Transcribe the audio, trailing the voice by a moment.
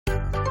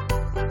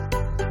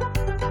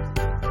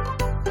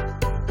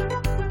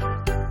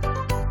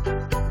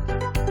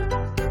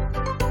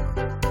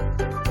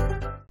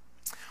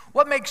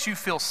what makes you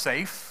feel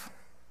safe?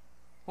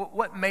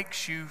 What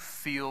makes you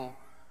feel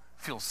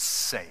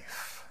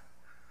safe?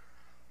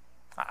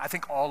 I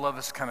think all of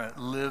us kind of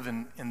live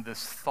in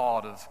this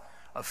thought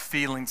of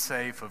feeling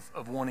safe,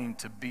 of wanting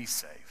to be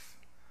safe.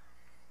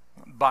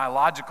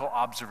 Biological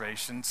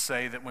observations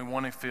say that we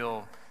want to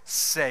feel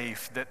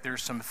safe, that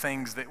there's some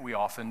things that we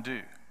often do.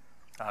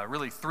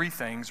 Really, three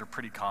things are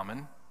pretty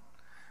common.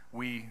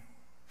 We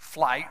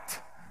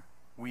flight,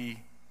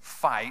 we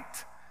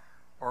fight,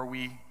 or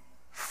we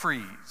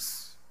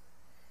freeze.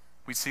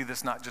 We see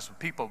this not just with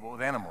people, but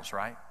with animals,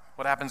 right?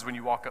 What happens when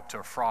you walk up to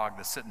a frog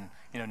that's sitting,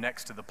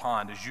 next to the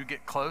pond? As you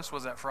get close, what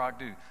does that frog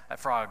do? That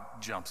frog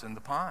jumps in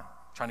the pond,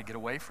 trying to get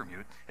away from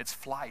you. It's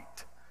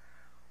flight.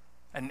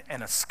 And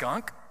a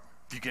skunk,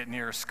 if you get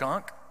near a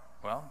skunk,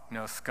 well,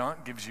 a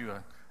skunk gives you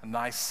a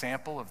nice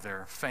sample of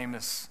their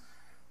famous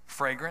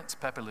fragrance,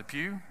 Pepe Le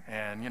Pew,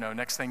 and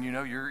next thing you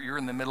know, you're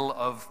in the middle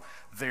of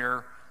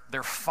their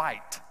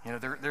fight.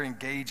 They're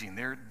engaging,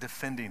 they're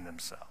defending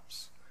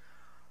themselves.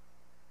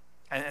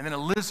 And then a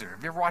lizard.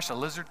 Have you ever watched a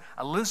lizard?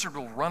 A lizard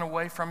will run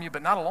away from you,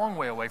 but not a long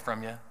way away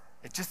from you.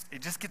 It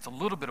just gets a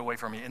little bit away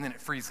from you, and then it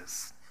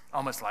freezes.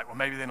 Almost like, well,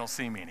 maybe they don't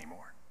see me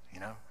anymore.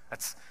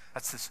 That's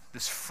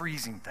this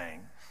freezing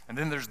thing. And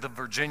then there's the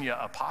Virginia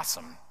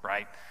opossum,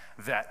 right?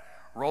 That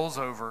rolls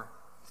over,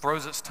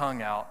 throws its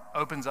tongue out,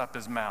 opens up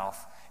his mouth,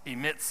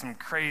 emits some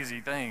crazy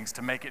things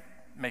to make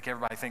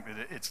everybody think that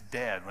it's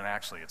dead when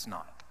actually it's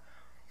not.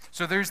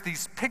 So there's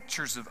these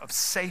pictures of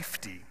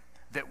safety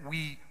that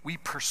we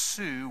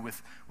pursue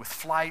with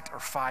flight or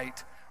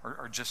fight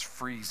or just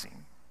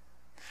freezing.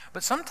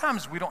 But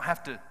sometimes we don't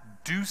have to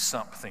do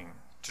something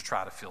to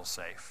try to feel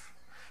safe.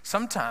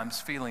 Sometimes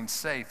feeling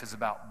safe is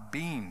about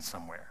being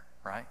somewhere,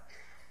 right?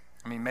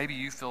 I mean, maybe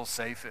you feel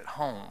safe at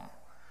home,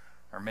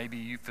 or maybe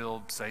you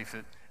feel safe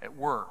at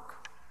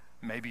work.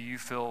 Maybe you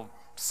feel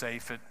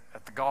safe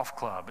at the golf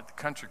club, at the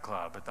country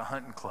club, at the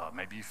hunting club.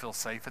 Maybe you feel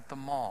safe at the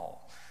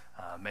mall.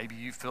 Maybe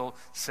you feel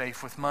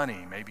safe with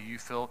money. Maybe you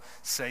feel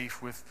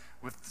safe with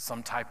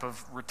some type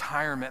of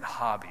retirement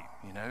hobby.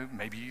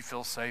 Maybe you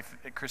feel safe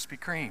at Krispy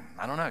Kreme.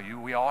 I don't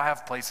know. We all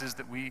have places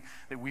that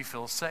we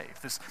feel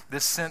safe.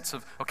 This sense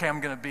of, okay,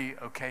 I'm going to be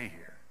okay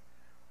here.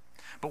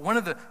 But one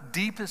of the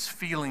deepest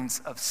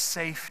feelings of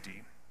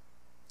safety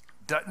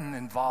doesn't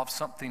involve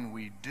something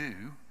we do,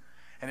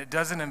 and it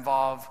doesn't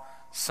involve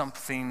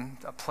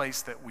a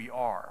place that we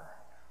are.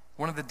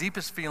 One of the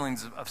deepest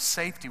feelings of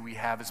safety we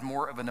have is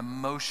more of an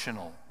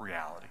emotional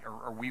reality,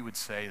 or we would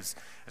say as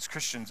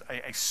Christians,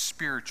 a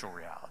spiritual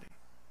reality.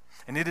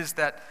 And it is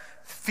that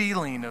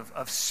feeling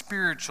of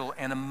spiritual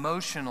and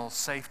emotional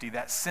safety,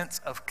 that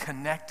sense of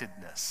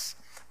connectedness,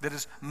 that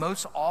is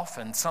most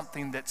often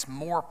something that's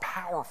more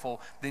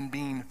powerful than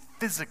being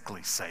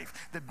physically safe.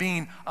 That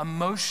being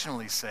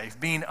emotionally safe,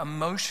 being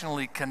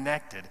emotionally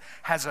connected,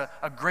 has a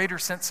greater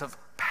sense of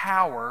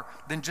power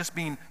than just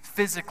being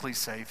physically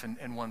safe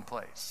in one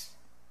place.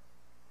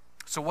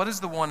 So what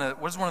is one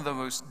of the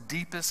most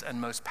deepest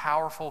and most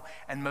powerful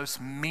and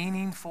most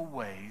meaningful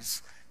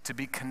ways to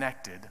be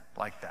connected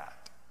like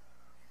that?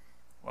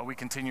 Well, we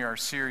continue our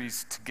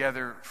series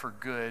Together for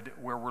Good,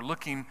 where we're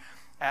looking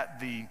at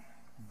the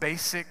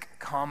basic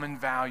common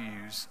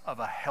values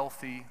of a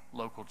healthy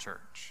local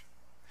church.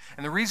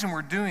 And the reason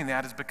we're doing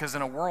that is because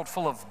in a world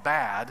full of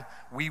bad,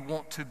 we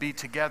want to be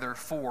together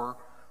for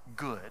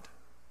good.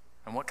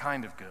 And what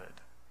kind of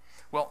good?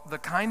 Well, the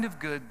kind of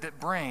good that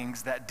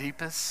brings that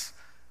deepest,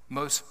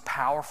 most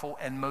powerful,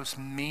 and most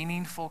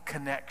meaningful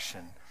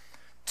connection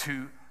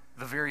to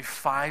the very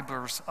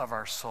fibers of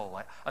our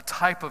soul. A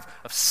type of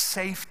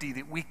safety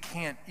that we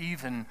can't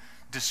even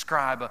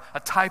describe, a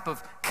type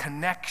of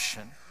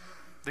connection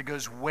that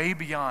goes way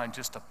beyond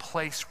just a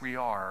place we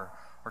are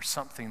or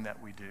something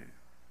that we do.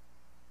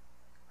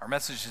 Our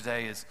message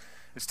today is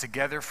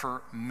Together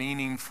for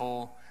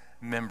Meaningful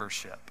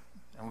Membership.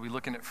 And we'll be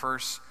looking at 1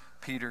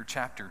 Peter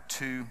chapter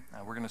 2.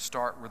 We're going to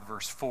start with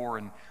verse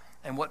 4.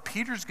 And what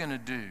Peter's going to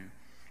do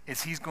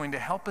is he's going to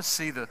help us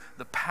see the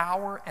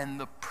power and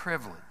the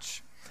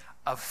privilege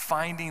of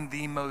finding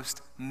the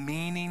most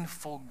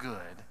meaningful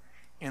good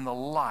in the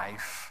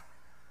life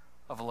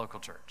of a local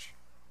church.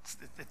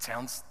 It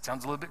sounds a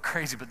little bit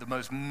crazy, but the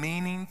most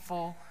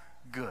meaningful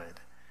good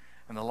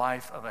in the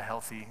life of a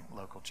healthy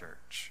local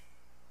church.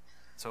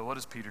 So what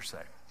does Peter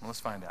say? Well, let's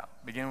find out.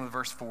 Beginning with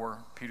verse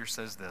 4, Peter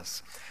says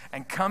this: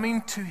 "And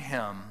coming to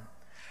him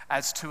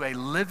as to a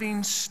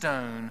living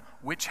stone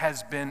which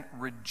has been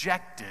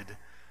rejected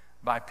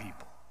by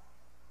people."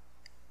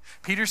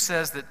 Peter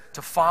says that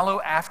to follow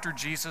after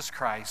Jesus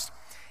Christ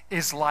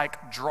is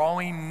like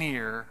drawing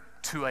near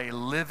to a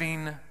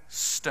living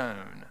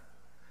stone.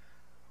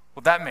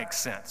 Well, that makes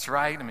sense,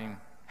 right? I mean,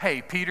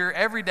 hey, Peter,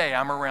 every day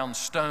I'm around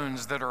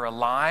stones that are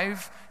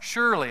alive.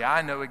 Surely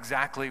I know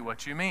exactly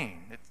what you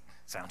mean. It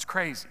sounds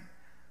crazy.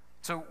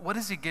 So what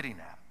is he getting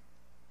at?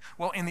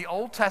 Well, in the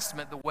Old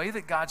Testament, the way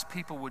that God's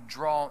people would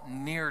draw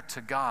near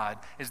to God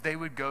is they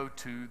would go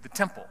to the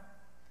temple.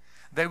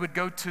 They would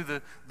go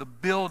to the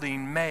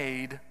building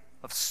made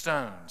of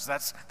stones.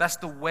 That's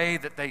the way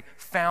that they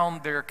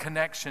found their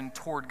connection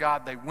toward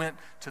God. They went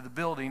to the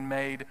building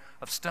made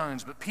of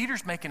stones. But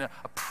Peter's making a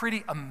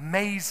pretty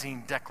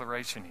amazing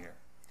declaration here.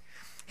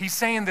 He's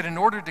saying that in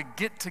order to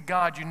get to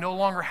God, you no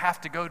longer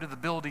have to go to the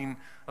building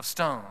of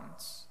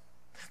stones.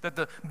 That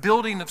the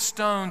building of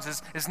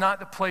stones is not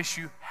the place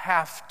you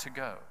have to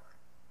go.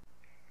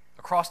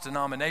 Across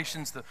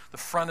denominations, the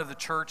front of the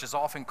church is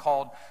often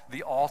called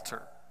the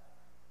altar.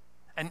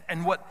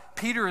 And what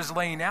Peter is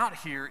laying out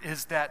here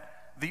is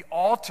that the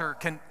altar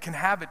can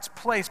have its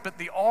place, but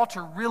the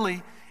altar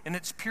really, in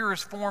its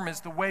purest form,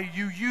 is the way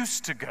you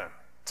used to go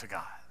to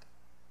God.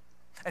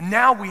 And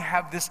now we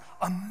have this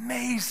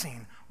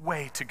amazing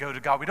way to go to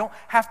God. We don't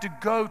have to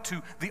go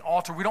to the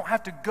altar. We don't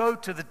have to go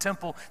to the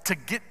temple to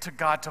get to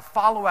God, to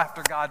follow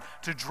after God,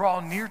 to draw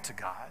near to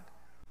God.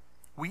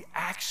 We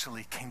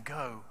actually can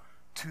go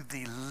to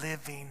the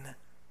living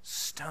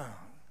stone.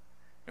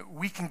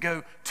 We can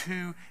go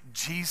to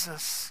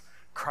Jesus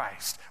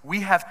Christ.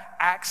 We have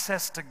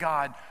access to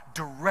God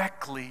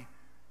directly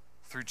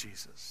through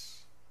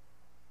Jesus.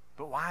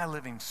 But why a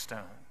living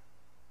stone?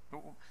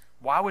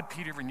 Why would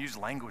Peter even use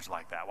language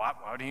like that? Why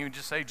wouldn't he even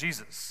just say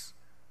Jesus?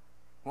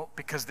 Well,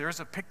 because there's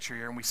a picture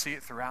here, and we see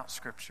it throughout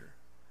Scripture.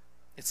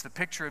 It's the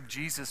picture of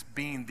Jesus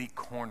being the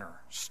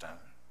cornerstone.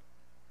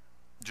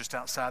 Just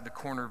outside the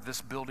corner of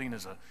this building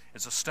is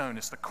a stone.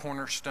 It's the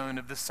cornerstone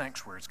of this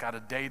sanctuary. It's got a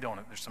date on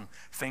it. There's some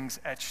things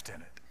etched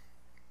in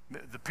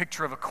it. The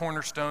picture of a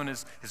cornerstone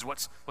is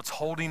what's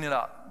holding it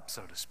up,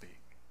 so to speak.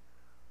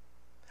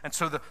 And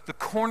so the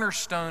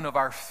cornerstone of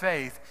our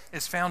faith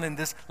is found in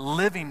this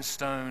living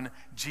stone,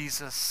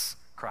 Jesus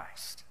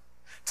Christ.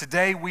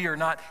 Today, we are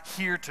not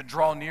here to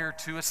draw near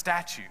to a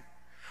statue.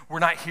 We're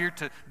not here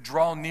to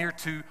draw near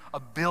to a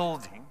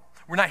building.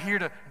 We're not here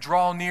to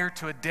draw near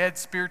to a dead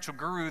spiritual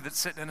guru that's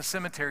sitting in a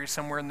cemetery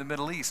somewhere in the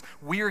Middle East.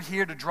 We are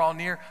here to draw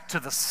near to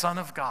the Son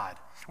of God.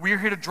 We are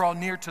here to draw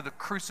near to the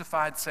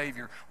crucified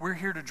Savior. We're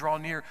here to draw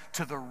near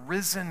to the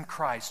risen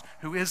Christ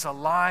who is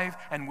alive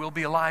and will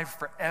be alive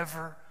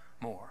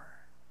forevermore.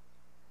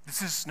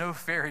 This is no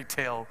fairy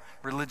tale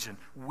religion.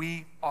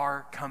 We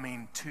are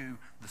coming to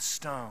the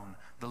stone,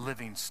 the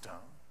living stone.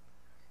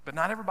 But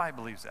not everybody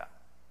believes that.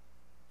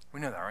 We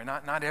know that, right?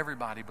 Not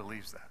everybody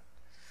believes that.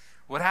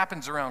 What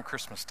happens around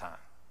Christmas time?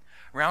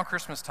 Around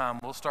Christmas time,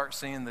 we'll start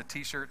seeing the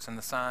t-shirts and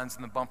the signs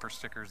and the bumper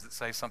stickers that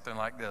say something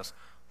like this: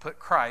 put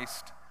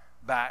Christ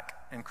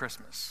back in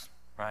Christmas,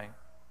 right?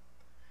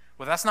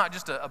 Well, that's not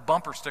just a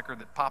bumper sticker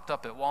that popped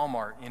up at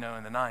Walmart, in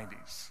the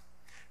 90s.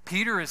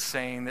 Peter is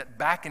saying that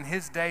back in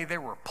his day,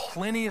 there were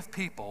plenty of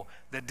people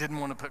that didn't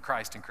want to put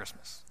Christ in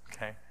Christmas,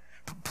 okay?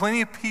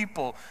 Plenty of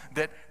people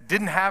that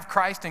didn't have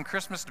Christ in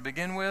Christmas to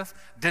begin with,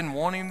 didn't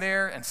want him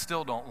there, and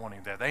still don't want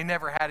him there. They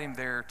never had him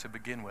there to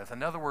begin with.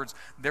 In other words,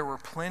 there were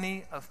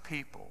plenty of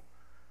people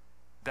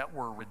that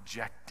were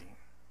rejecting.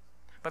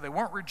 But they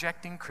weren't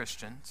rejecting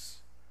Christians,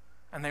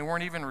 and they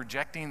weren't even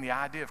rejecting the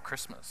idea of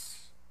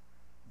Christmas.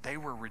 They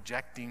were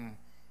rejecting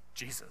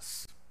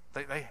Jesus.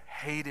 They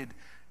hated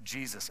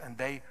Jesus, and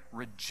they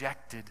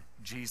rejected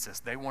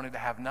Jesus. They wanted to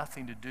have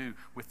nothing to do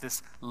with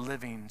this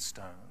living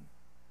stone.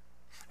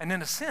 And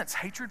in a sense,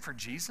 hatred for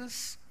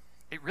Jesus,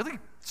 it really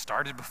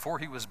started before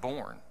he was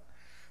born.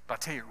 But I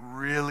tell you, it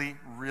really,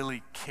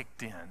 really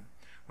kicked in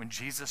when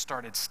Jesus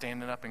started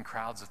standing up in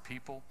crowds of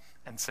people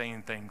and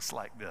saying things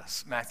like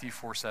this. Matthew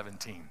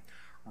 4:17,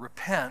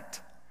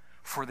 repent,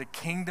 for the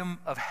kingdom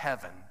of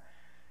heaven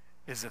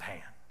is at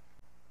hand.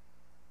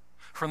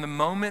 From the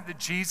moment that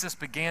Jesus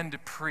began to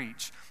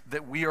preach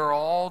that we are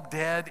all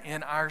dead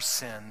in our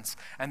sins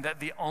and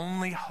that the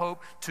only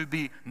hope to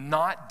be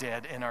not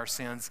dead in our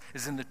sins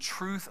is in the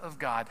truth of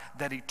God,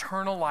 that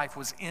eternal life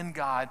was in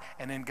God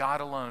and in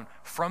God alone,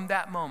 from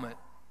that moment,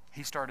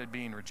 he started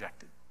being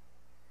rejected.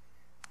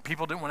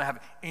 People didn't want to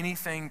have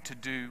anything to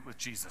do with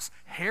Jesus.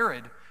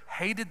 Herod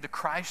hated the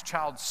Christ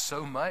child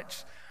so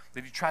much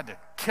that he tried to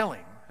kill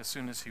him as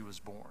soon as he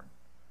was born.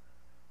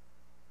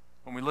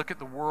 When we look at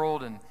the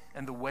world and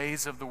the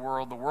ways of the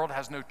world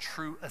has no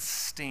true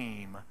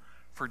esteem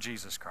for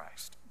Jesus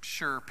Christ.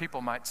 Sure,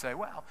 people might say,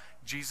 well,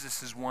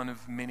 Jesus is one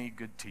of many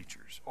good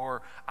teachers,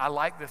 or I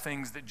like the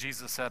things that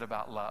Jesus said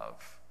about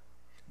love.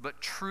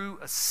 But true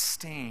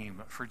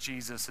esteem for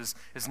Jesus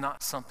is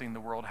not something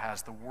the world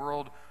has. The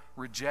world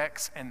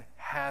rejects and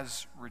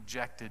has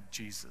rejected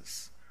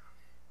Jesus.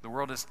 The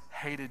world has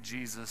hated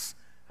Jesus,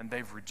 and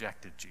they've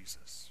rejected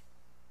Jesus.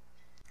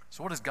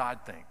 So what does God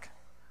think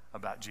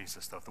about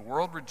Jesus, though? If the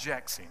world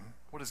rejects him,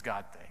 what does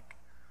God think?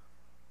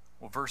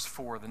 Well, verse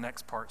 4, the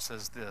next part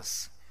says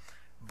this: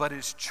 but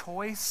is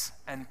choice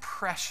and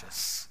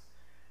precious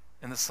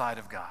in the sight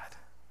of God.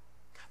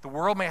 The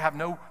world may have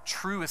no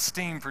true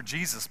esteem for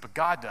Jesus, but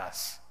God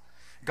does.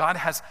 God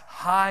has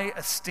high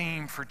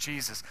esteem for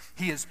Jesus.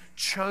 He is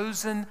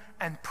chosen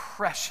and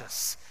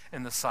precious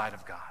in the sight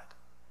of God.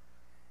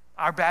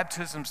 Our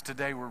baptisms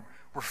today were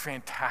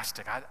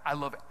fantastic. I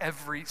love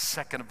every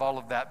second of all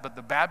of that. But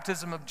the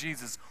baptism of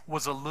Jesus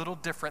was a little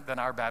different than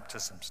our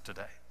baptisms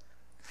today.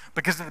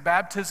 Because at the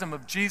baptism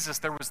of Jesus,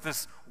 there was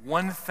this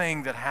one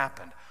thing that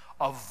happened.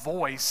 a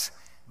voice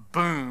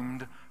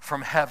boomed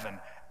from heaven.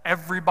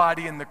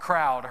 Everybody in the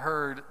crowd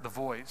heard the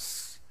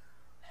voice.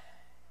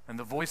 And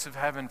the voice of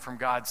heaven from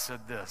God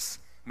said this,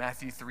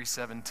 Matthew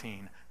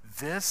 3:17,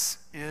 "This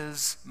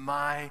is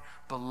my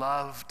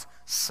beloved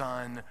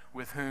Son,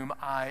 with whom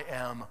I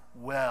am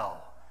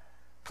well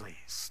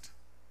pleased."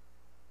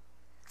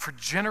 For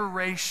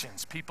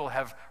generations, people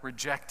have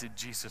rejected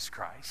Jesus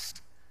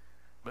Christ.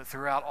 But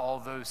throughout all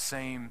those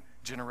same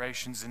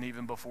generations and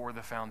even before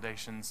the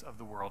foundations of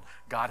the world,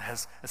 God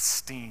has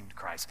esteemed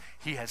Christ.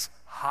 He has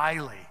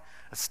highly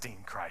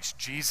esteemed Christ.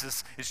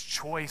 Jesus is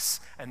choice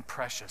and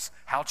precious.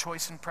 How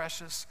choice and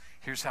precious?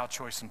 Here's how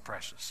choice and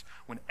precious.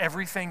 When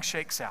everything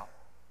shakes out,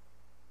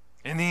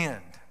 in the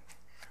end,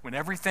 when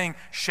everything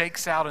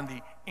shakes out in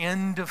the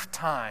end of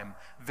time,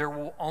 there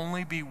will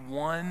only be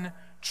one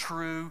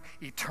true,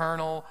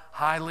 eternal,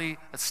 highly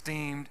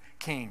esteemed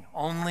King.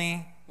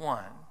 Only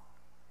one.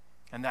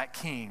 And that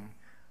King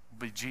will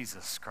be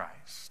Jesus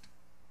Christ.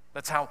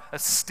 That's how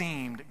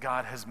esteemed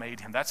God has made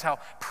him. That's how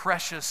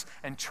precious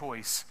and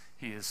choice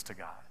he is to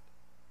God.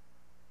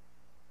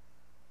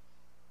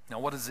 Now,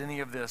 what does any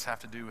of this have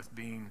to do with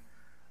being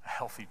a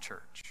healthy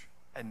church?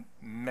 And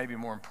maybe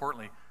more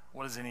importantly,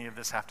 what does any of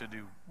this have to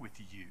do with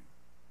you?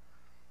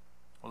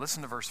 Well,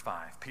 listen to verse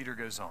 5. Peter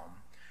goes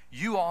on.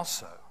 "You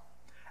also,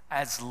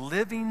 as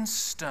living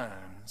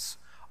stones,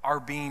 are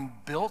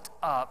being built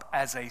up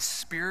as a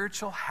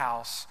spiritual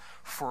house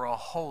for a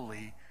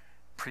holy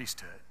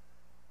priesthood."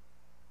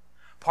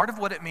 Part of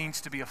what it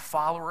means to be a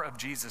follower of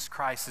Jesus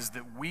Christ is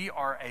that we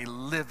are a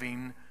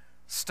living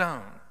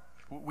stone.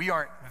 We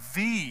aren't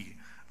the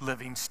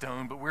living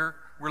stone, but we're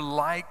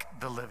like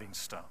the living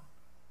stone.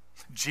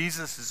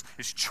 Jesus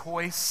is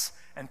choice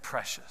and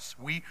precious.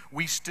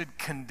 We stood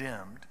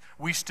condemned.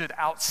 We stood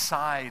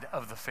outside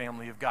of the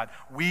family of God.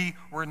 We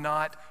were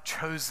not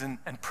chosen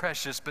and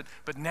precious, but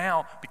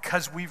now,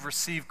 because we've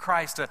received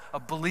Christ, a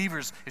believer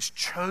is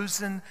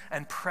chosen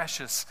and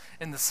precious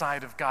in the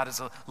sight of God as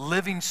a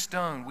living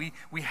stone.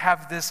 We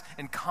have this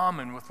in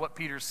common with what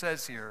Peter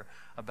says here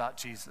about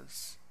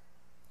Jesus.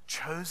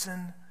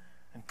 Chosen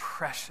and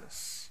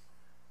precious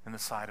in the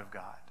sight of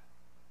God.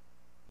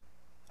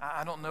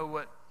 I don't know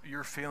what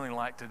you're feeling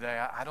like today.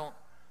 I don't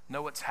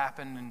know what's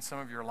happened in some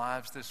of your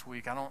lives this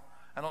week. I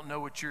don't know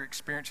what you're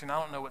experiencing. I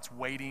don't know what's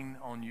waiting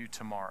on you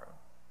tomorrow.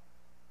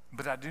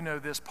 But I do know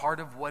this, part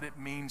of what it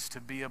means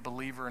to be a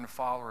believer and a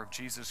follower of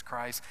Jesus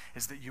Christ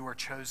is that you are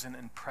chosen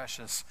and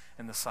precious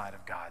in the sight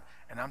of God.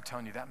 And I'm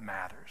telling you, that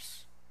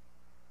matters.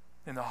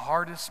 In the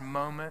hardest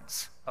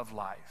moments of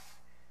life,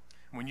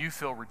 when you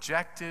feel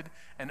rejected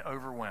and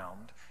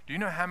overwhelmed, do you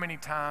know how many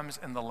times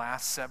in the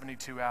last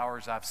 72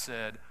 hours I've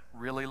said,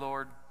 "Really,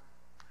 Lord?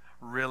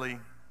 Really?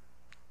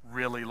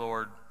 Really,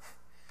 Lord?"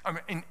 I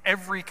mean, in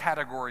every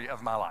category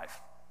of my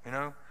life,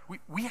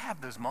 we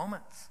have those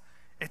moments.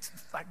 It's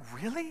like,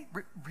 really?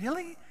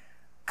 Really?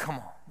 Come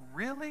on,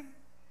 really?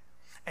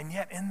 And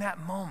yet in that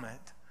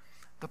moment,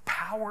 the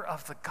power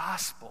of the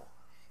gospel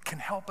can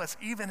help us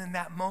even in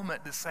that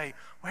moment to say,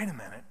 wait a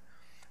minute,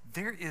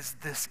 there is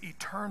this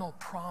eternal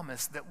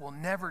promise that will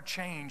never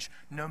change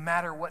no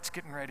matter what's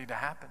getting ready to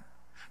happen.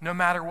 No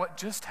matter what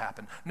just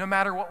happened, no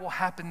matter what will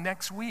happen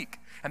next week.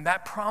 And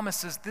that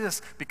promise is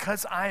this: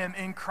 because I am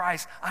in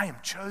Christ, I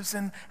am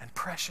chosen and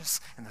precious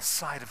in the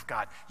sight of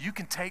God. You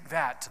can take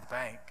that to the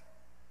bank.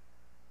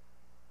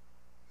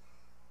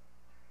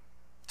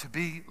 To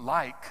be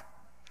like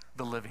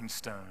the living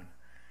stone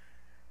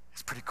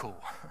is pretty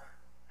cool.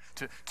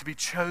 To be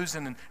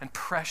chosen and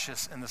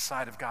precious in the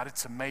sight of God,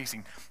 it's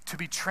amazing. To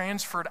be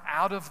transferred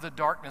out of the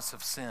darkness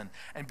of sin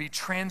and be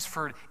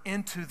transferred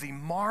into the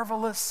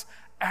marvelous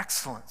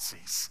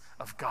excellencies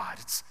of God.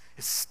 It's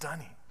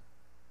stunning.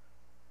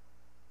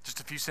 Just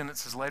a few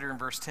sentences later in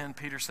verse 10,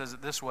 Peter says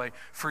it this way: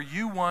 "For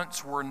you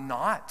once were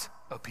not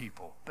a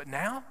people, but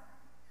now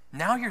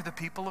you're the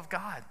people of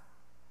God.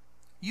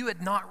 You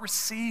had not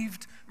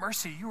received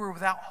mercy. You were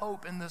without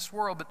hope in this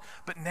world,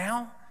 but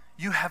now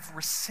you have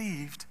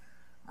received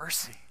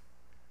mercy."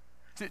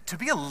 To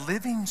be a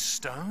living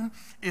stone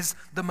is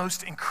the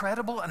most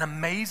incredible and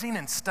amazing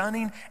and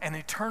stunning and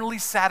eternally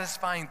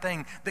satisfying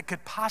thing that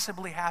could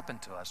possibly happen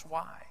to us.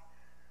 Why?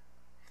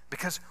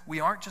 Because we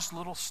aren't just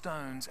little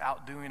stones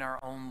out doing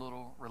our own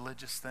little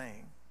religious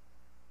thing.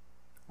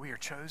 We are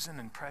chosen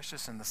and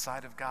precious in the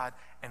sight of God,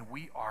 and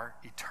we are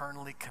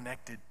eternally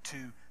connected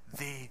to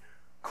the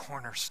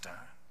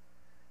cornerstone.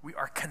 We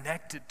are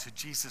connected to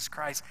Jesus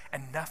Christ,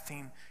 and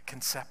nothing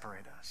can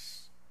separate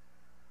us.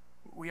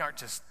 We aren't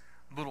just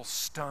little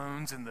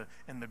stones in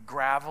the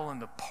gravel in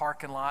the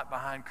parking lot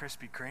behind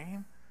Krispy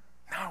Kreme.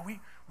 No,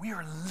 we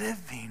are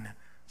living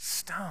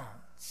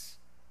stones.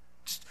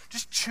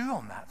 Just chew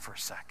on that for a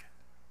second.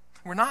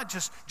 We're not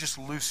just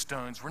loose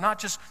stones. We're not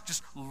just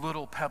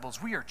little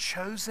pebbles. We are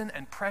chosen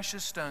and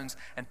precious stones.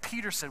 And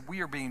Peter said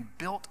we are being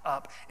built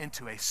up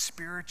into a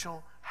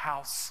spiritual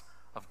house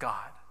of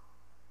God.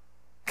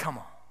 Come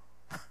on.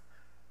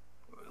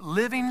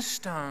 Living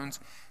stones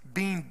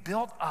being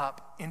built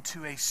up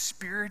into a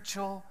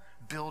spiritual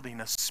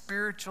building, a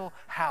spiritual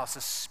house,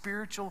 a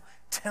spiritual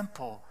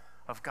temple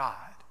of God?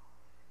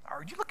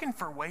 Are you looking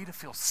for a way to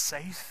feel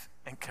safe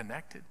and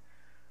connected?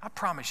 I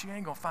promise you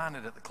ain't going to find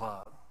it at the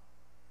club.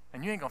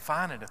 And you ain't going to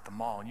find it at the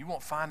mall. And you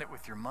won't find it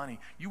with your money.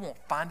 You won't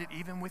find it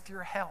even with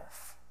your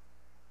health.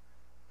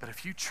 But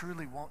if you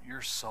truly want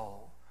your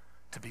soul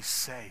to be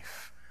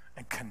safe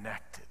and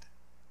connected,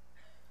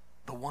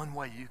 the one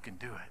way you can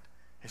do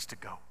it is to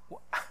go,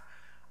 well,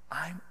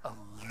 I'm a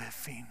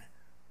living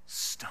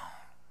stone.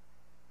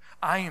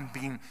 I am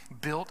being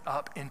built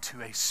up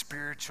into a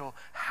spiritual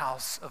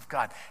house of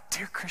God.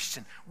 Dear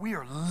Christian, we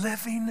are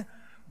living,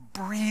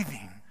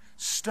 breathing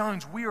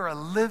stones. We are a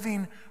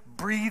living,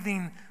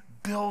 breathing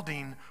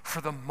building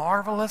for the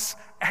marvelous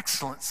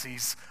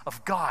excellencies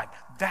of God.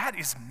 That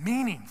is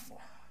meaningful.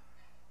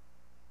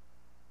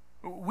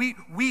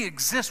 We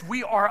exist.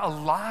 We are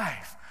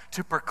alive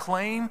to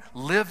proclaim,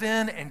 live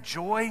in,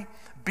 enjoy,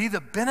 be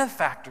the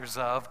benefactors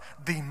of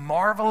the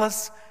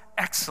marvelous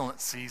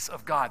excellencies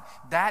of God.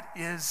 That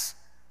is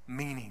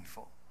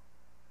meaningful.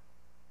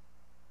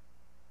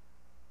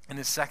 In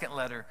his second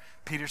letter,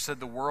 Peter said,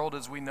 the world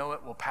as we know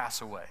it will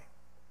pass away.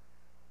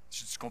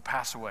 It's just going to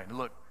pass away. Now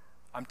look,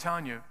 I'm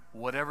telling you,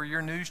 whatever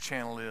your news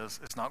channel is,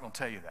 it's not going to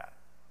tell you that.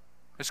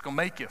 It's going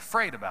to make you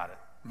afraid about it,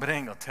 but it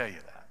ain't going to tell you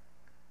that.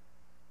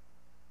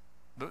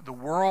 The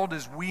world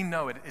as we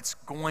know it, it's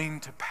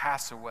going to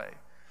pass away.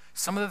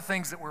 Some of the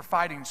things that we're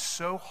fighting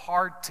so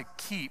hard to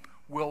keep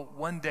will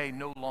one day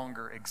no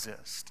longer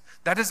exist.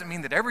 That doesn't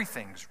mean that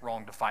everything's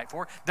wrong to fight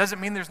for. Doesn't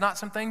mean there's not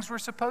some things we're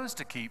supposed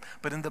to keep.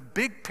 But in the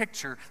big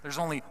picture, there's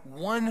only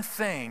one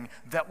thing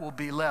that will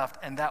be left,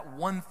 and that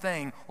one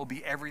thing will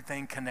be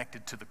everything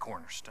connected to the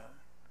cornerstone.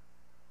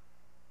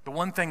 The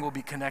one thing will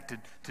be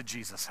connected to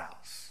Jesus'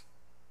 house.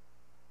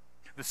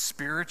 The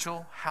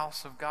spiritual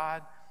house of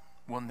God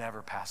will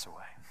never pass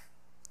away.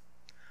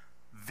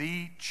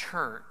 The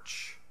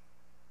church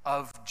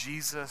of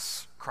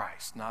Jesus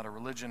Christ, not a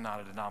religion,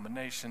 not a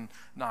denomination,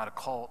 not a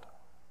cult,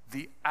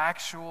 the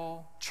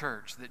actual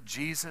church that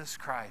Jesus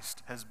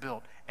Christ has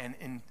built and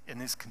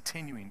is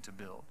continuing to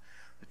build,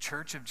 the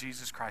church of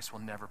Jesus Christ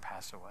will never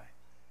pass away.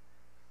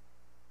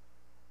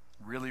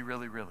 Really,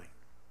 really, really.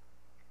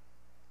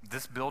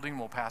 This building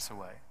will pass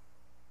away,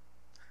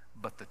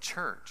 but the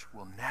church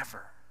will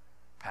never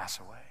pass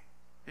away.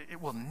 It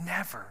will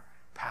never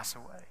pass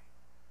away.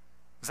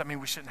 Does that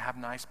mean we shouldn't have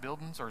nice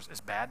buildings, or it's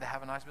bad to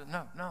have a nice building?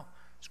 No.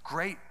 It's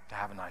great to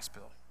have a nice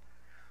building.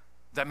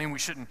 Does that mean we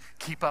shouldn't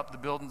keep up the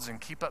buildings and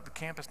keep up the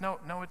campus? No,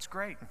 it's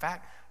great. In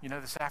fact,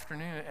 this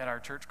afternoon at our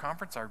church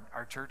conference,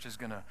 our church is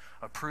going to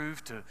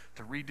approve to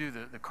redo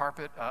the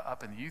carpet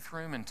up in the youth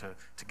room and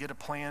to get a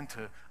plan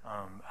to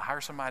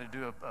hire somebody to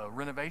do a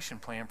renovation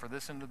plan for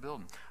this end of the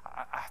building.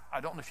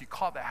 I don't know if you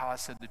caught that, how I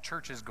said the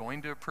church is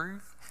going to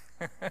approve.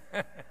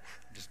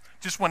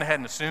 just went ahead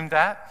and assumed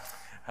that.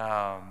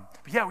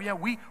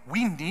 But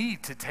we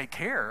need to take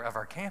care of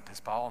our campus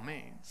by all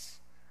means.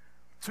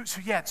 So it's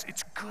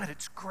good.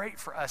 It's great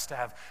for us to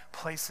have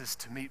places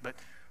to meet. But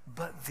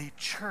the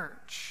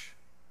church,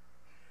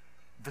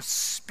 the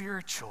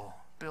spiritual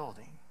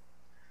building,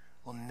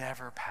 will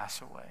never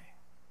pass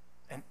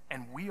away.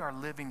 And we are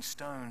living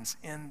stones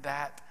in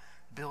that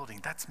building.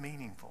 That's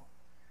meaningful.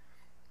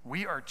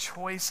 We are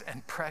choice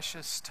and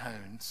precious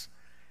stones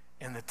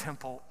in the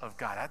temple of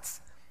God.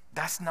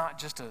 That's not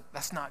just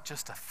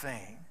a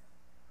thing,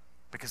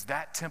 because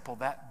that temple,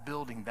 that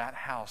building, that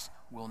house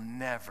will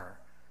never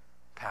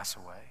pass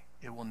away.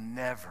 It will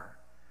never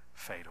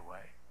fade away.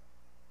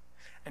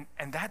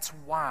 And that's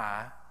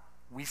why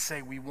we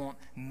say we want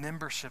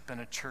membership in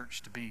a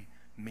church to be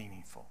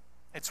meaningful.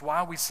 It's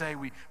why we say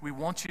we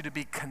want you to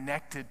be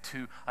connected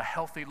to a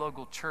healthy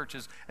local church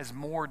as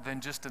more than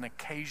just an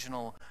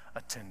occasional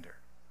attender.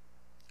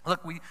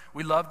 Look,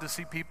 we love to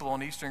see people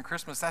on Easter and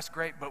Christmas. That's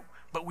great,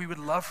 but we would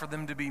love for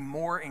them to be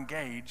more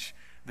engaged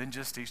than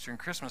just Easter and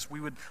Christmas. We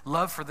would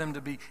love for them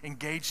to be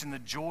engaged in the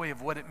joy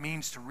of what it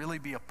means to really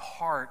be a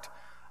part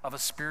of a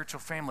spiritual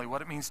family,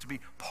 what it means to be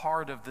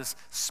part of this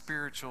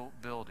spiritual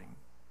building.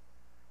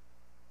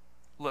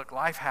 Look,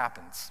 life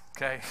happens,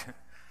 okay?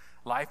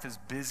 Life is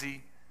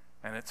busy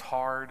and it's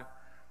hard.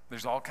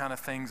 There's all kind of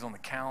things on the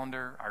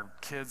calendar. Our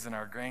kids and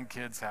our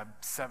grandkids have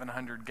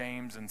 700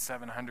 games in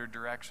 700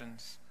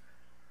 directions.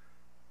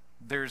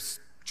 There's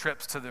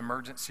trips to the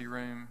emergency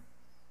room.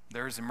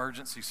 There's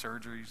emergency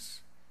surgeries.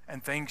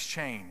 And things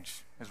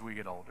change as we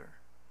get older.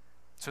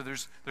 So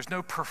there's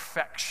no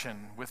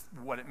perfection with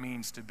what it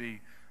means to be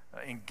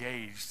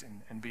engaged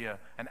and be an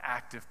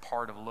active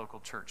part of a local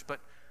church. But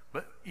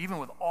even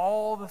with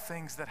all the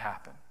things that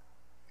happen,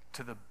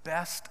 to the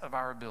best of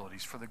our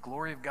abilities, for the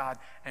glory of God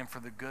and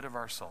for the good of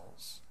our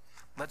souls,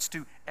 let's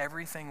do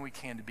everything we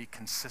can to be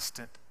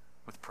consistent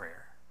with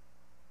prayer.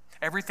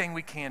 Everything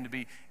we can to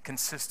be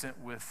consistent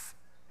with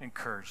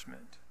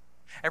encouragement.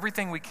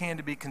 Everything we can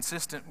to be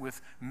consistent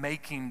with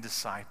making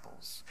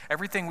disciples.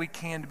 Everything we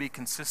can to be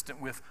consistent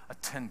with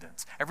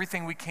attendance.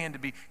 Everything we can to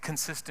be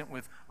consistent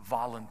with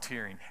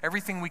volunteering.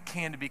 Everything we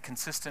can to be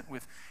consistent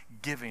with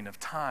giving of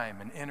time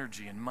and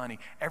energy and money.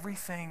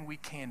 Everything we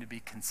can to be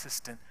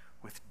consistent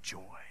with joy.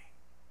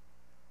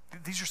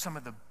 These are some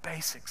of the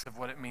basics of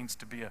what it means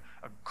to be a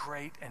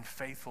great and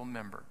faithful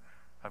member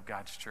of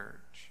God's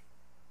church.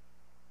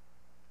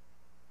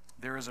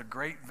 There is a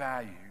great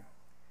value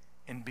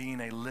in being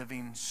a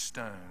living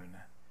stone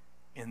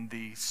in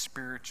the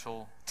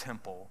spiritual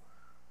temple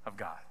of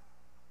God.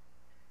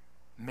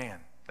 Man,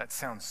 that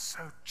sounds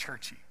so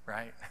churchy,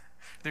 right?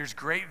 There's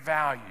great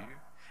value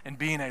in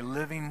being a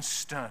living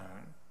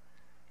stone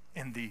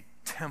in the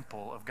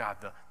temple of God,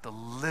 the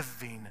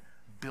living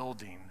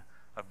building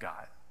of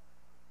God.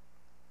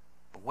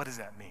 But what does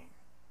that mean?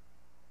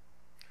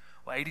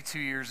 Well, 82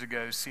 years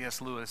ago,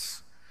 C.S.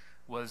 Lewis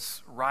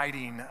was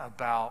writing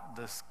about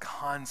this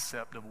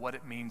concept of what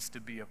it means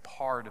to be a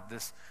part of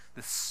this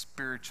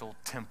spiritual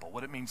temple,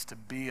 what it means to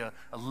be a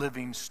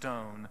living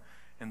stone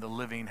in the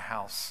living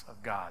house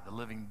of God, the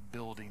living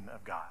building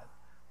of God.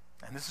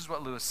 And this is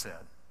what Lewis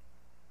said.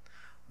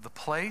 The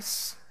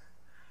place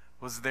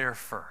was there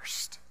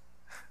first.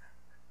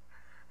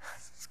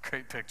 It's a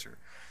great picture.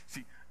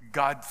 See,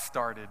 God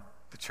started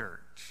the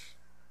church.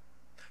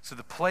 So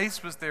the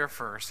place was there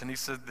first, and he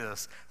said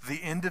this, the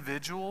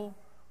individual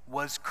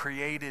was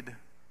created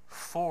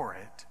for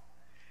it,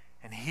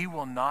 and he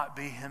will not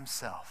be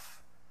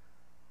himself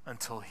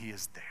until he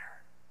is there.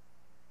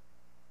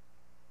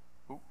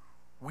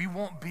 We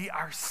won't be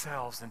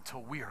ourselves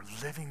until we are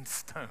living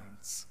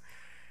stones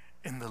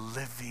in the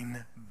living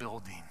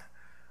building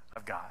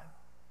of God.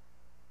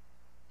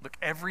 Look,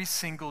 every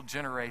single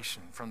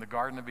generation from the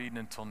Garden of Eden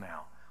until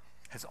now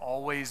has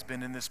always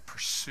been in this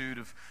pursuit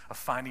of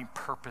finding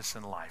purpose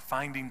in life,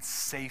 finding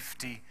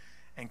safety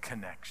and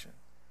connection.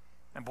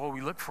 And boy,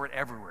 we look for it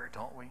everywhere,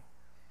 don't we?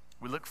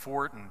 We look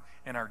for it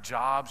in our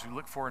jobs, we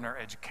look for it in our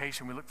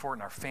education, we look for it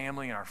in our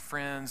family and our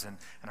friends and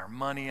our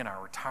money and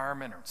our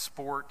retirement and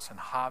sports and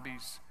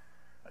hobbies.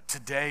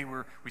 Today,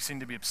 we seem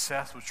to be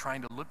obsessed with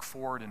trying to look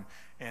for it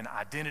in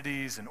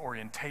identities and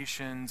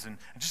orientations and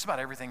just about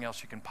everything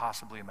else you can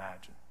possibly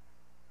imagine.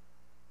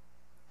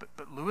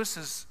 But Lewis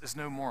is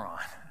no moron.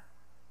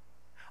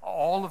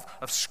 All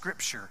of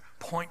Scripture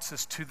points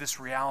us to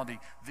this reality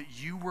that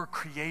you were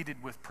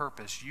created with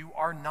purpose. You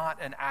are not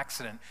an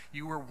accident.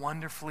 You were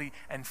wonderfully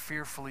and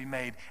fearfully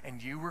made,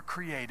 and you were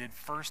created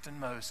first and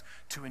most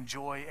to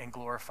enjoy and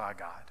glorify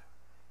God.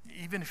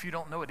 Even if you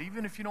don't know it,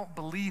 even if you don't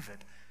believe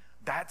it,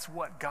 that's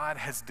what God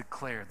has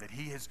declared, that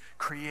he has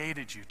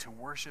created you to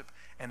worship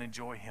and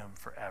enjoy him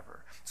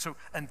forever. So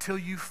until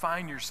you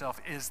find yourself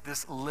as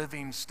this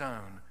living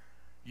stone,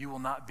 you will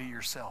not be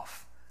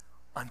yourself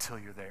until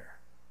you're there.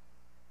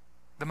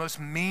 The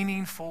most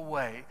meaningful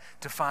way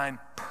to find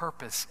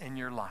purpose in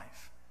your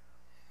life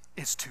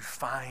is to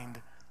find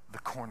the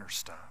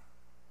cornerstone.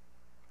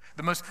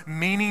 The most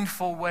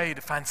meaningful way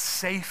to find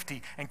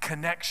safety and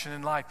connection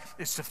in life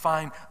is to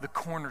find the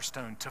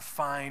cornerstone, to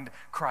find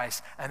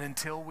Christ. And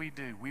until we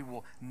do, we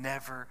will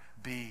never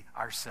be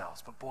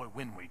ourselves. But boy,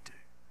 when we do,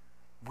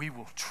 we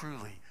will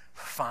truly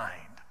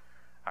find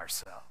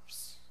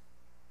ourselves.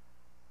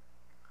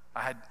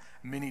 I had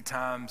many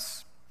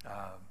times,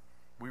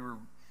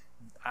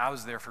 I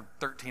was there for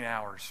 13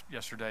 hours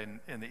yesterday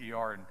in the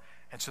ER,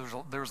 and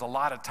so there was a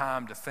lot of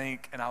time to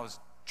think, and I was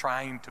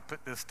trying to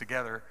put this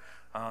together,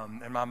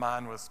 and my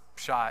mind was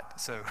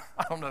shot, so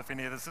I don't know if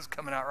any of this is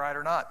coming out right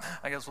or not.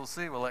 I guess we'll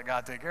see. We'll let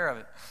God take care of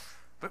it.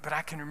 But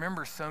I can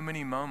remember so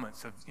many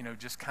moments of,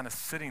 just kind of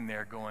sitting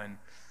there going,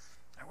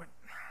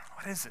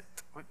 what is it?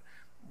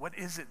 What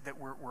is it that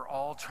we're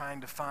all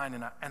trying to find?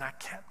 And I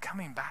kept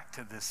coming back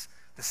to this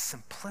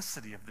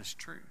simplicity of this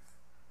truth.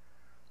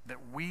 That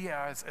we,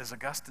 as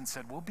Augustine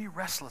said, will be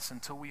restless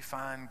until we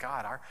find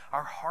God.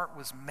 Our heart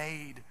was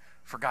made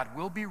for God.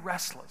 We'll be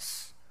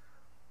restless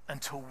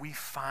until we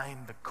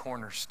find the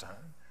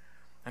cornerstone,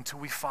 until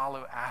we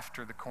follow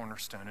after the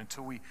cornerstone,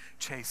 until we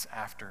chase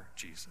after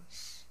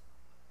Jesus.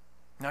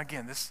 Now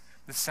again, this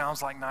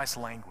sounds like nice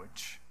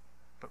language,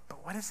 but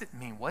what does it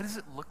mean? What does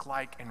it look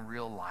like in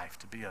real life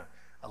to be a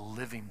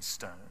living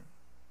stone?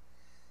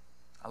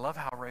 I love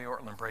how Ray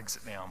Ortlund breaks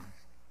it down.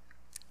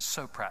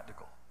 So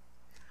practical.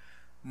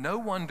 No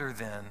wonder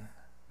then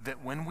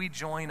that when we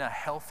join a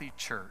healthy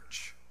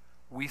church,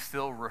 we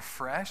feel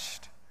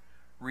refreshed,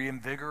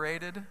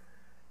 reinvigorated,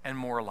 and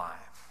more alive.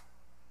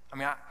 I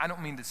mean, I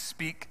don't mean to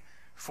speak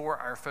for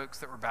our folks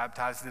that were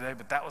baptized today,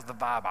 but that was the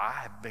vibe I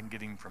have been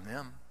getting from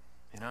them,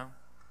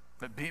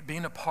 But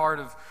being a part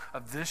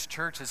of this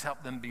church has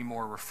helped them be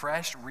more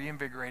refreshed,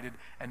 reinvigorated,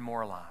 and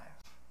more alive.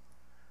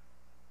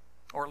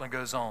 Ortlund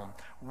goes on,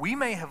 we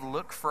may have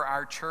looked for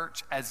our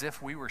church as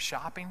if we were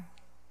shopping,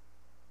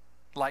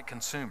 like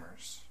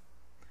consumers.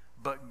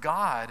 But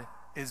God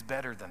is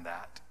better than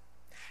that.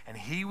 And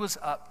he was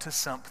up to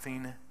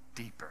something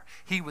deeper.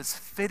 He was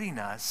fitting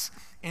us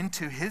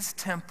into his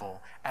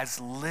temple as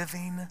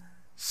living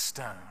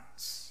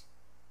stones.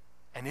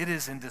 And it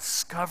is in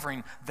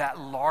discovering that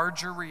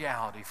larger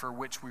reality for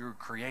which we were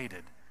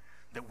created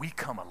that we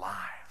come alive.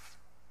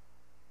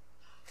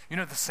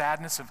 The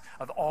sadness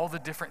of all the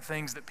different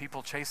things that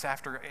people chase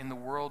after in the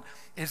world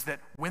is that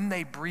when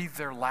they breathe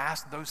their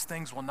last, those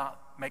things will not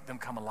make them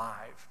come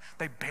alive.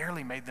 They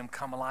barely made them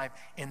come alive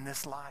in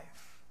this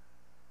life.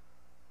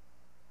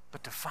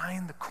 but to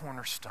find the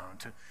cornerstone,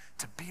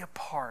 to be a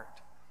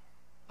part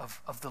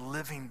of the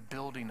living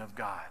building of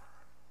God,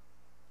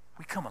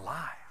 we come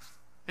alive.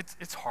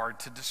 It's hard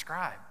to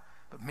describe,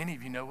 but many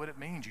of you know what it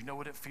means. You know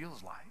what it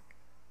feels like.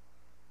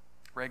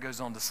 Ray goes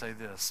on to say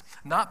this: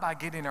 not by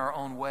getting our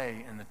own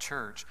way in the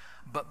church,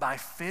 but by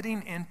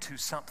fitting into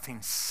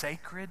something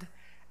sacred,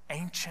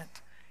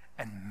 ancient,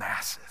 and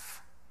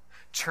massive.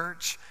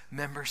 Church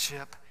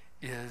membership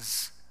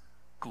is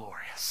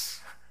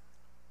glorious.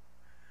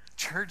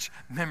 Church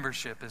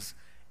membership is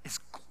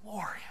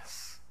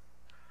glorious.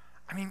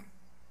 I mean,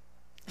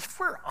 if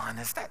we're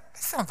honest, that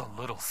sounds a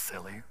little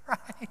silly,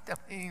 right?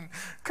 I mean,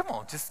 come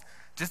on, just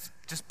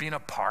being a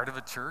part of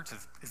a church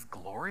is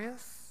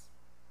glorious.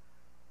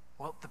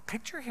 Well, the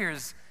picture here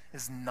is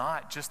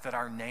not just that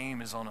our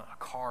name is on a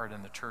card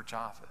in the church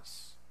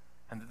office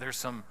and that there's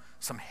some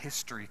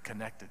history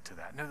connected to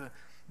that. No,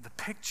 the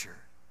picture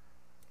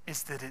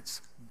is that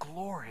it's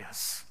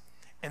glorious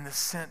in the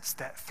sense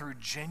that through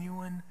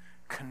genuine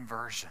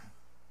conversion,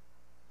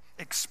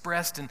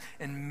 expressed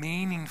in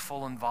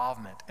meaningful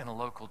involvement in a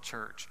local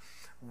church,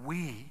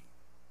 we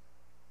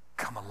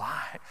come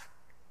alive.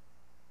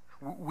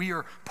 We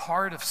are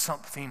part of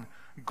something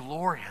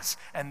glorious,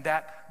 and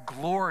that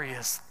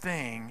glorious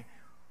thing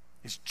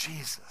is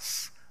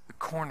Jesus, the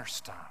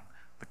cornerstone,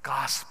 the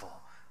gospel,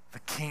 the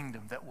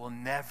kingdom that will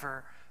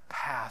never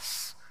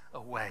pass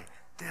away.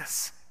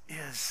 This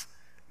is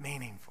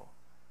meaningful.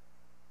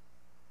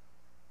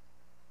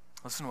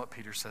 Listen to what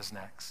Peter says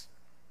next.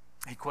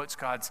 He quotes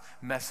God's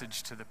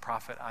message to the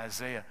prophet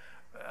Isaiah,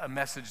 a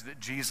message that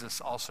Jesus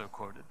also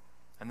quoted.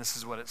 And this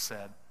is what it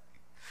said: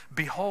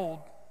 "Behold,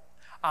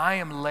 I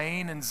am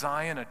laying in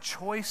Zion a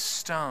choice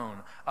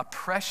stone, a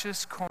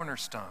precious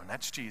cornerstone."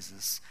 That's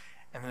Jesus.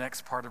 And the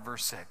next part of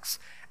verse 6.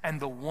 "And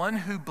the one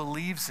who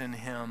believes in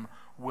him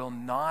will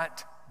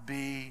not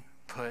be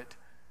put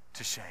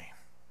to shame."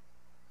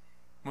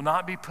 Will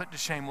not be put to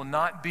shame, will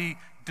not be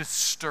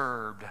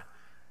disturbed,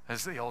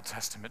 as the Old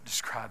Testament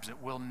describes it,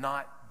 will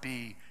not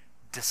be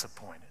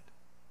disappointed.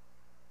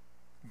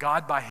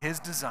 God, by his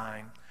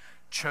design,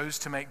 chose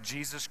to make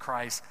Jesus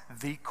Christ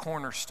the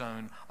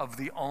cornerstone of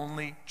the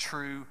only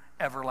true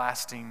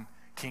everlasting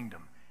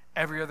kingdom.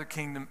 Every other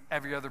kingdom,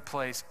 every other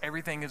place,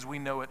 everything as we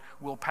know it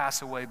will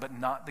pass away, but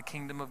not the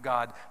kingdom of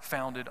God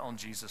founded on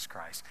Jesus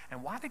Christ.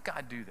 And why did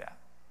God do that?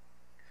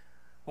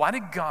 Why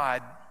did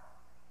God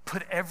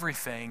put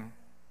everything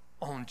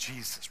on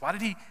Jesus?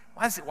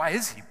 Why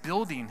is he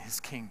building his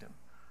kingdom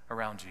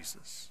around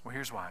Jesus? Well,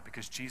 here's why.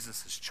 Because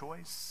Jesus is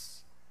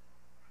choice.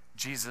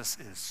 Jesus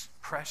is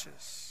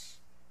precious.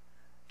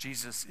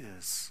 Jesus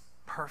is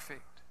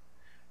perfect.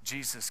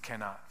 Jesus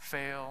cannot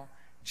fail.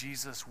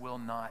 Jesus will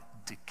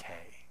not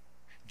decay.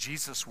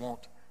 Jesus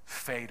won't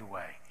fade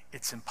away.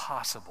 It's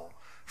impossible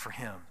for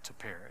him to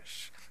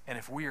perish. And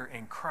if we are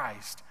in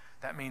Christ,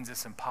 that means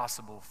it's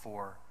impossible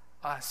for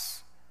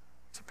us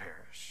to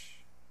perish.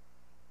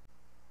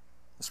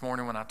 This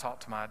morning when I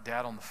talked to my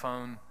dad on the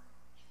phone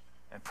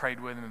and prayed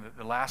with him,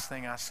 the last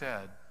thing I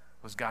said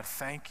was, God,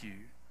 thank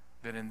you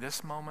that in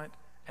this moment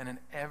and in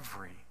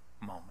every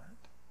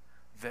moment,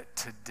 that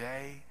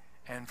today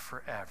and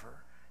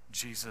forever,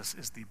 Jesus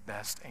is the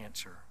best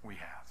answer we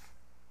have.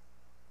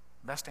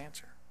 Best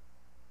answer.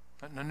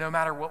 No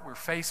matter what we're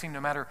facing,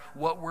 no matter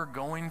what we're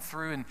going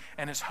through,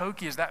 and as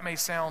hokey as that may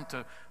sound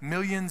to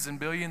millions and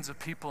billions of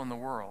people in the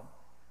world,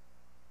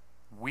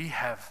 we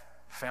have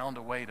found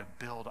a way to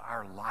build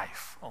our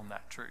life on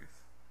that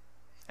truth.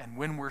 And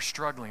when we're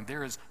struggling,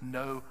 there is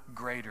no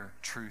greater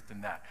truth than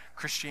that.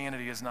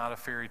 Christianity is not a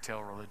fairy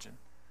tale religion.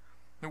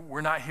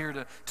 We're not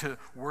here to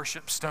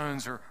worship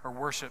stones or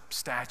worship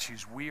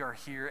statues. We are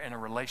here in a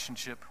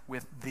relationship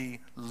with the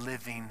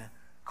living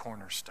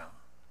cornerstone.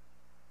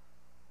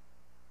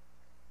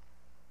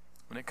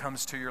 When it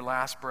comes to your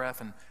last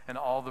breath and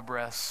all the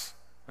breaths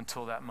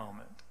until that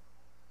moment,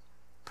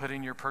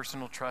 putting your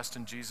personal trust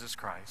in Jesus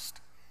Christ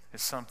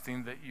is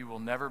something that you will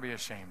never be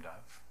ashamed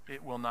of.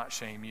 It will not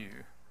shame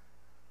you.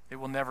 It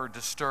will never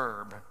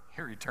disturb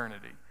your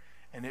eternity,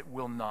 and it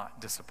will not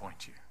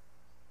disappoint you.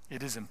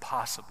 It is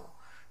impossible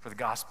for the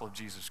gospel of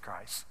Jesus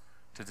Christ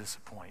to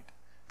disappoint,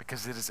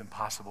 because it is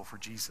impossible for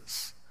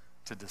Jesus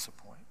to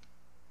disappoint.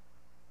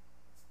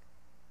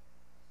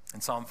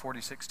 In Psalm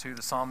 46:2,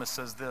 the psalmist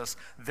says this: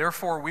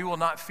 "Therefore we will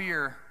not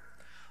fear,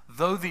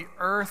 though the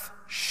earth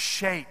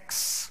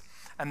shakes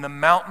and the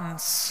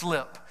mountains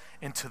slip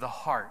into the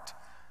heart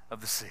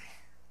of the sea."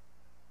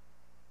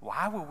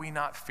 Why will we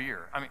not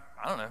fear? I mean,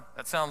 I don't know.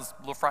 That sounds a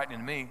little frightening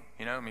to me.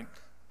 Kind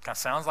of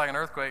sounds like an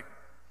earthquake.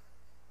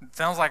 It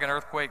sounds like an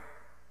earthquake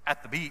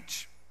at the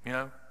beach.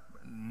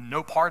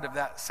 No part of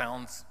that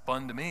sounds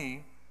fun to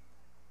me.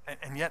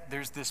 And yet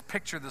there's this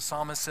picture the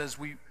psalmist says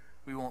we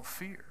won't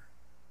fear.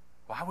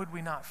 Why would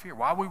we not fear?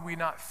 Why would we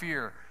not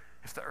fear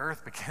if the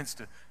earth begins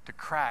to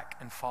crack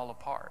and fall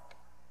apart?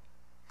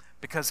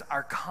 Because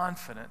our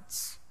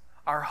confidence,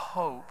 our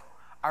hope,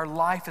 our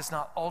life is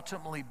not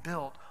ultimately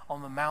built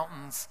on the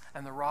mountains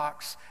and the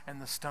rocks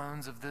and the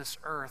stones of this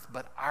earth,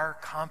 but our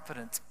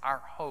confidence, our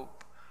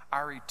hope,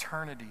 our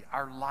eternity,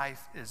 our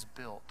life is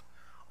built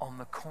on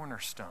the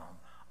cornerstone,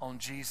 on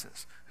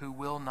Jesus, who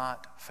will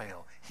not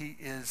fail. He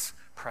is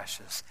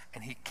precious,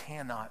 and he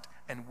cannot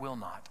and will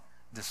not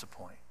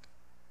disappoint.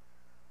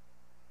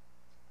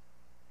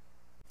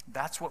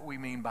 That's what we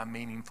mean by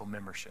meaningful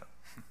membership.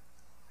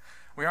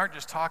 We aren't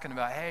just talking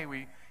about, hey,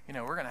 we're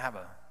going to have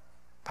a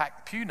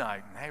packed pew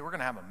night, and hey, we're going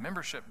to have a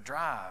membership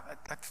drive.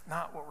 That's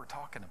not what we're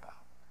talking about.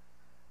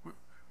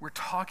 We're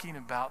talking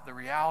about the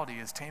reality,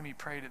 as Tammy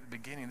prayed at the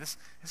beginning. This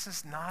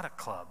is not a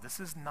club.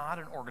 This is not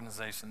an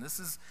organization. This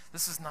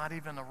is not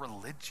even a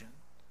religion.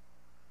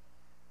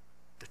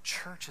 The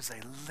church is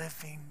a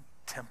living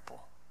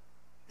temple.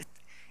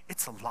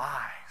 It's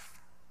alive.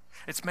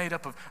 It's made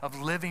up of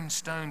living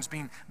stones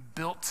being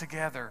built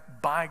together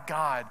by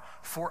God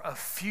for a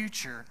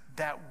future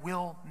that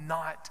will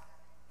not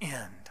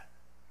end.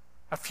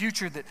 A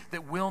future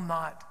that will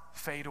not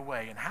fade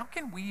away. And how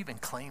can we even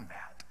claim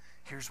that?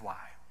 Here's why.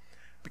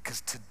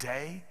 Because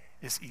today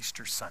is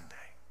Easter Sunday.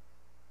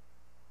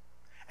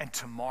 And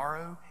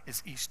tomorrow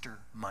is Easter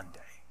Monday.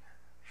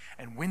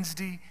 And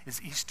Wednesday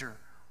is Easter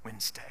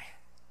Wednesday.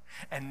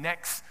 And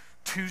next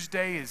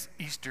Tuesday is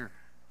Easter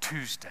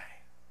Tuesday.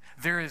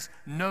 There is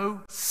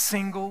no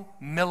single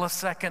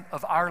millisecond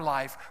of our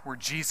life where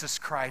Jesus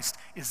Christ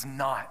is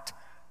not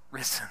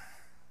risen.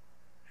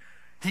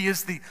 He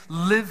is the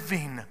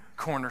living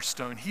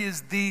cornerstone. He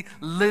is the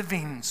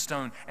living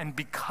stone. And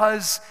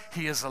because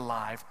he is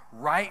alive,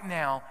 right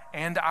now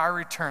and our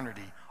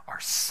eternity are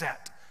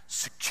set,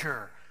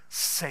 secure,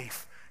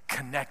 safe,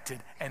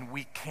 connected, and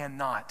we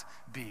cannot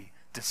be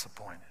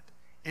disappointed.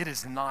 It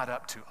is not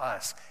up to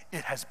us.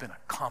 It has been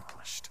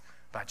accomplished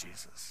by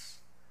Jesus.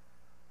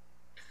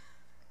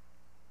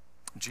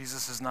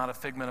 Jesus is not a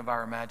figment of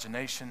our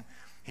imagination.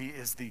 He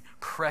is the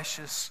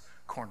precious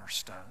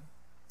cornerstone.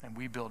 And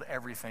we build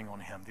everything on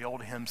him. The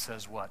old hymn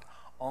says what?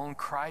 On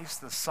Christ,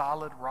 the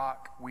solid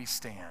rock, we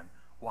stand.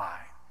 Why?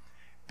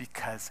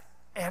 Because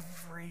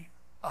every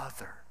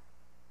other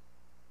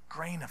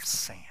grain of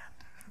sand,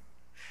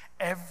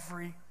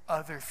 every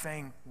other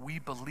thing we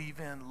believe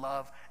in,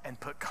 love, and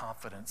put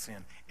confidence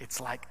in, it's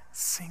like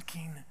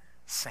sinking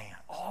sand.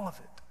 All of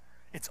it.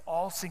 It's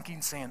all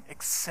sinking sand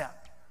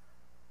except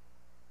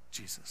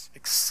Jesus,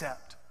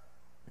 except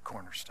the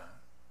cornerstone.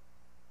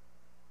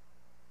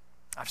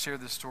 I've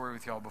shared this story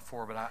with y'all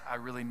before, but I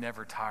really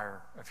never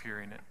tire of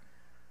hearing it.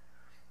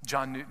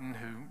 John Newton,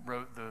 who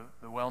wrote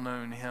the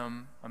well-known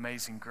hymn,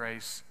 Amazing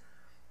Grace,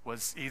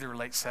 was either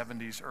late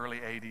 70s, early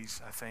 80s,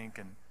 I think,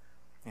 and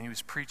he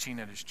was preaching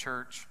at his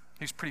church.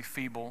 He was pretty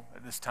feeble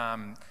at this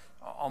time,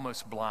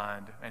 almost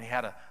blind, and he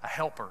had a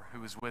helper who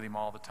was with him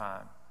all the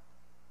time.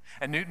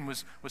 And Newton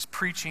was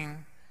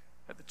preaching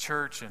at the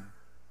church,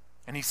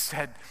 and he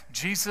said,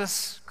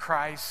 Jesus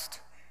Christ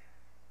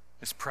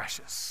is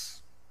precious.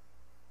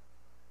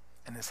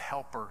 And this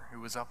helper who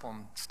was up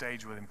on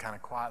stage with him kind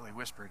of quietly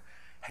whispered,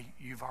 hey,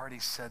 you've already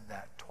said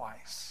that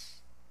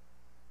twice.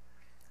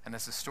 And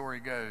as the story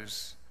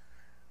goes,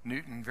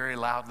 Newton very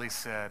loudly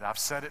said, I've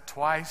said it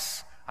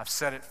twice, I've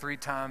said it 3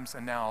 times,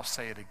 and now I'll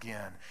say it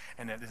again.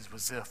 And it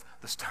was as if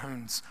the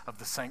stones of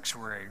the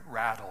sanctuary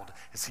rattled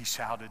as he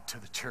shouted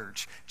to the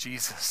church,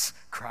 Jesus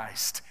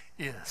Christ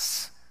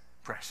is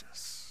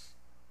precious.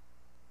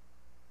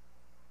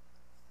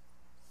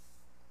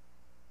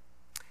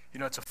 You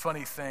know, it's a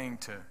funny thing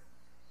to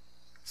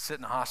sit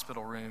in a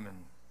hospital room and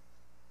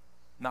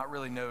not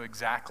really know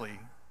exactly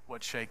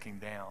what's shaking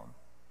down.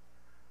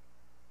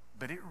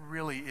 But it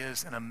really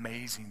is an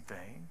amazing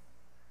thing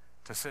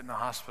to sit in a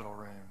hospital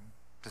room,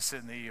 to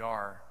sit in the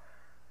ER,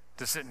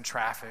 to sit in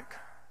traffic,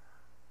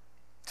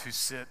 to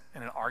sit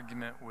in an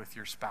argument with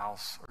your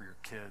spouse or your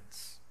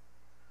kids,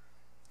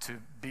 to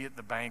be at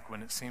the bank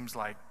when it seems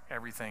like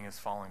everything is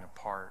falling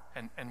apart,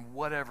 and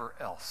whatever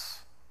else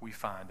we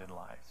find in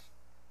life.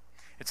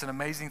 It's an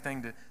amazing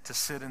thing to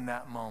sit in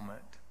that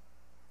moment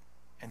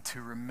and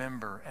to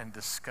remember and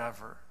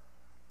discover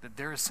that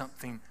there is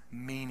something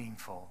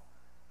meaningful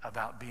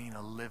about being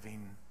a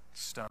living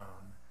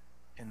stone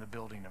in the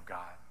building of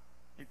God.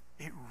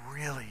 It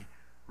really,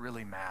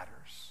 really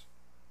matters.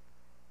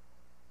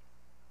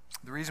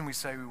 The reason we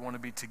say we want to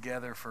be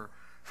together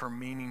for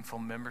meaningful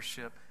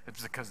membership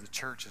is because the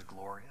church is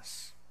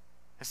glorious.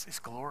 It's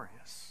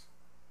glorious.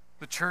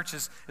 The church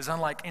is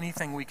unlike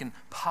anything we can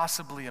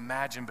possibly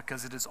imagine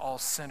because it is all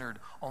centered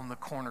on the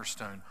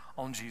cornerstone,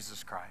 on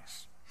Jesus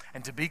Christ.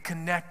 And to be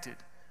connected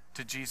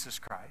to Jesus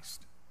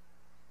Christ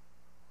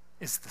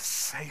is the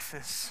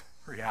safest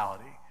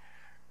reality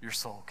your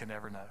soul can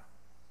ever know.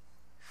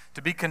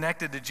 To be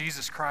connected to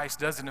Jesus Christ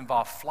doesn't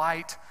involve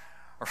flight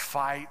or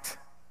fight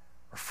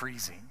or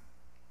freezing.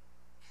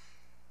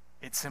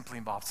 It simply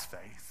involves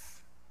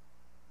faith.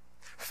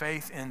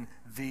 Faith in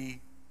the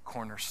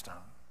cornerstone.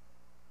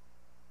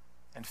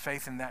 And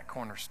faith in that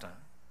cornerstone,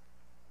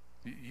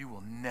 you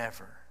will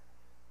never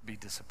be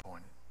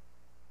disappointed.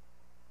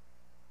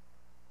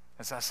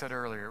 As I said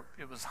earlier,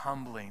 it was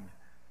humbling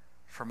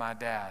for my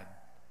dad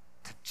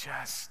to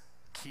just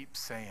keep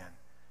saying,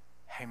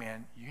 hey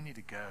man, you need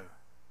to go.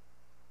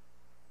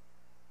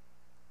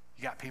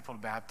 You got people to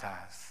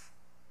baptize.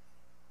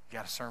 You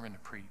got a sermon to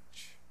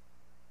preach.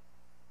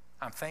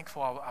 I'm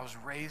thankful I was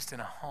raised in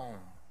a home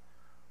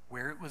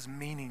where it was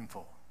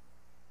meaningful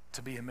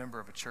to be a member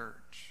of a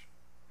church.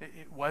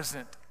 It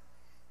wasn't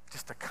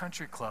just a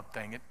country club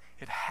thing.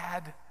 It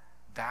had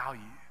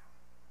value.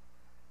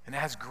 And it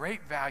has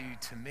great value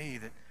to me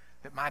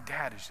that my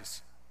dad is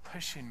just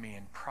pushing me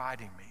and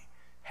priding me.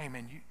 Hey,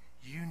 man,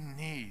 you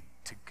need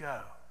to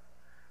go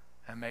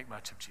and make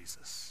much of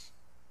Jesus.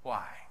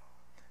 Why?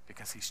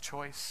 Because he's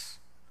choice,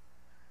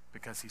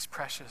 because he's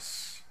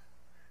precious,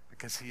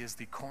 because he is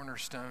the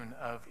cornerstone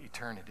of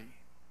eternity.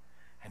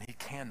 And he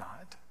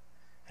cannot,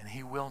 and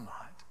he will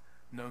not,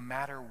 no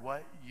matter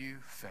what you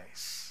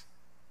face,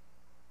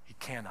 he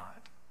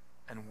cannot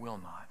and will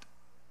not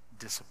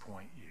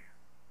disappoint you.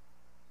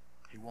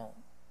 He won't.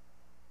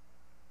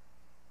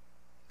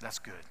 That's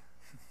good.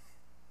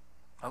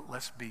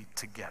 Let's be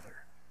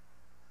together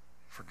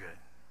for good.